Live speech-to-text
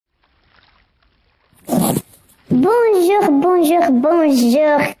Bonjour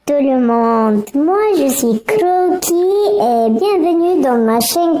tout le monde. Moi je suis Krocky et bienvenue dans ma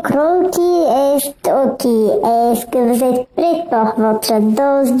chaîne Krocky et Stocky. Est-ce que vous êtes prêts pour votre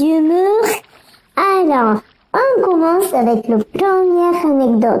dose d'humour? Alors, on commence avec la première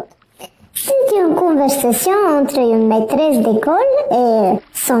anecdote. C'est une conversation entre une maîtresse d'école et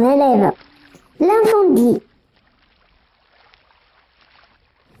son élève. L'enfant dit: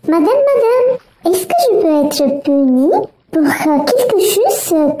 Madame, est-ce que je peux être punie pour quelque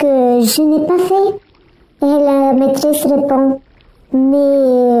chose que je n'ai pas fait? Et la maîtresse répond: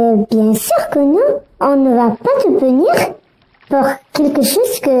 Mais bien sûr que non, on ne va pas te punir pour quelque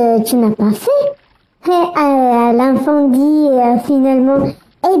chose que tu n'as pas fait. Et l'enfant dit finalement: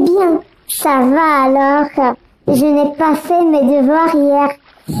 Eh bien, ça va alors, je n'ai pas fait mes devoirs hier.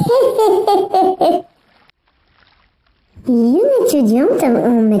 Une étudiante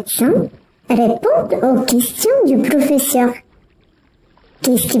en médecin répond aux questions du professeur.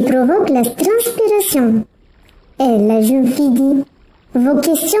 Qu'est-ce qui provoque la transpiration? Et la jeune fille dit: Vos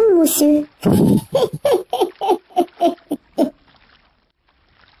questions, monsieur.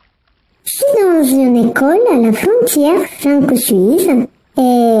 C'est dans une école à la frontière franco-suisse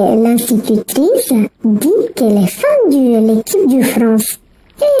et l'institutrice dit qu'elle est fan de l'équipe de France.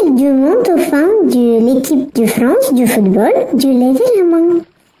 Elle demande aux fans de l'équipe de France du football de lever la main.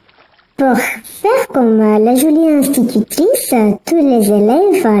 Pour faire comme la jolie institutrice, tous les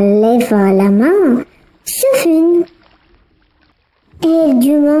élèves lèvent la main, sauf une. Elle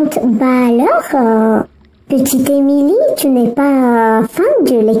demande: Bah alors, petite Émilie, tu n'es pas fan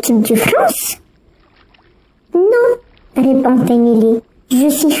de l'équipe de France? Non, répond Émilie, je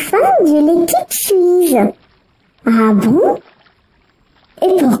suis fan de l'équipe suisse. Ah bon?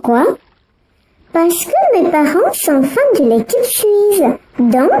 Et pourquoi? Parce que mes parents sont fans de l'équipe suisse.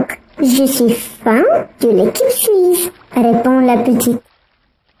 Donc, je suis fan de l'équipe suisse, répond la petite.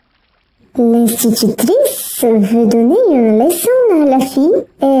 L'institutrice veut donner une leçon à la fille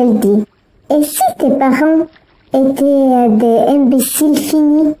et elle dit: Et si tes parents étaient des imbéciles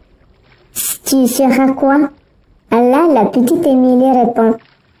finis, tu seras quoi? Là, la petite Émilie répond: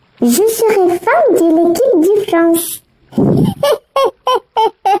 Je serai fan de l'équipe de France.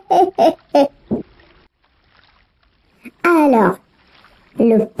 Alors,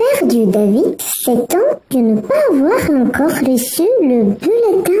 le père de David s'étonne de ne pas avoir encore reçu le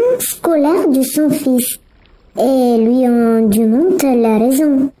bulletin scolaire de son fils et lui en demande la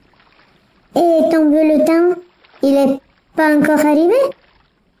raison. Et ton bulletin, il est pas encore arrivé?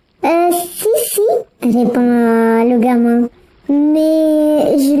 Si, répond le gamin.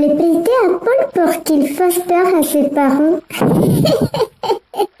 Mais je l'ai prêté à Paul pour qu'il fasse peur à ses parents.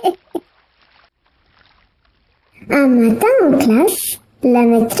 Un matin en classe, la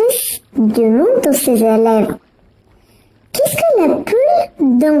maîtresse demande à ses élèves: Qu'est-ce que la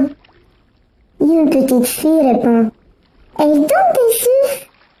poule donne? Une petite fille répond: Elle donne des œufs.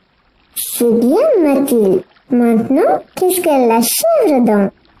 C'est bien, Mathilde. Maintenant, qu'est-ce que la chèvre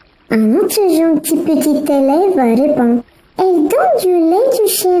donne? Un autre gentil petit élève répond: Elle donne du lait de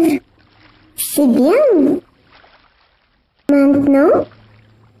chèvre. C'est bien. Maintenant,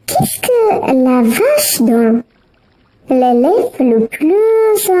 qu'est-ce que la vache donne? L'élève le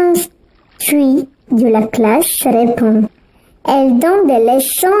plus instruit de la classe répond: Elle donne des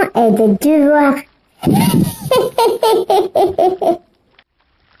leçons et des devoirs.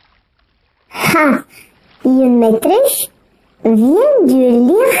 Une maîtresse vient de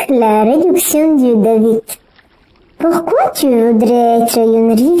lire la réduction de David. Pourquoi tu voudrais être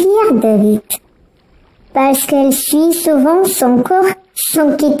une rivière, David? Parce qu'elle suit souvent son corps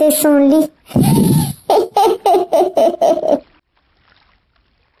sans quitter son lit.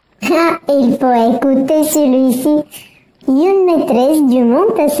 Il faut écouter celui-ci. Une maîtresse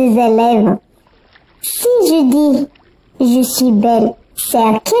demande à ses élèves: Si je dis je suis belle, c'est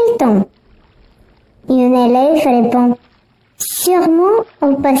à quel temps? Une élève répond: Sûrement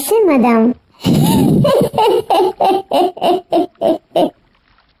au passé, madame.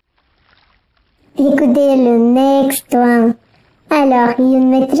 Écoutez le next one. Alors, une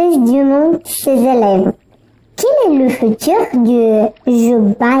maîtresse demande ses élèves: Quel est le futur du je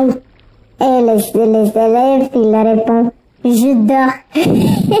baille? Et les élèves, ils répondent: Je dors.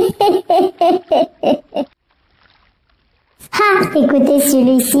 Écoutez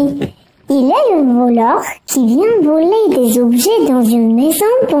celui-ci. Il y a un voleur qui vient voler des objets dans une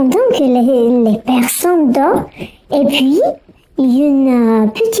maison pendant que les personnes dorment. Et puis, une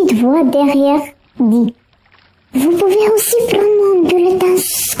petite voix derrière dit: Vous pouvez aussi prendre mon bulletin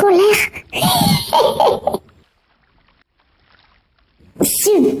scolaire?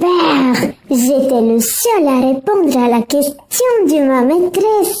 Super! J'étais le seul à répondre à la question de ma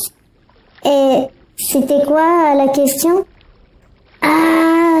maîtresse. Et c'était quoi la question?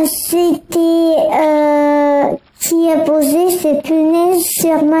 Ah, c'était qui a posé ses punaises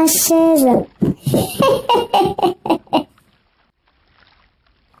sur ma chaise.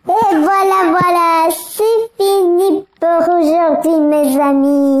 Et voilà, c'est fini pour aujourd'hui mes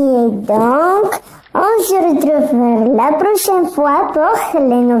amis. Et donc, on se retrouve la prochaine fois pour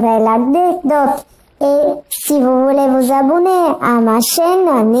les nouvelles anecdotes. Et si vous voulez vous abonner à ma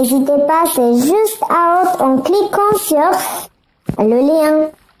chaîne, n'hésitez pas, c'est juste en haut en cliquant sur le lien.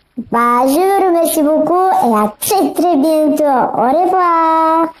 Je vous remercie beaucoup et à très bientôt. Au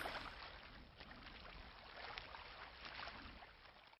revoir.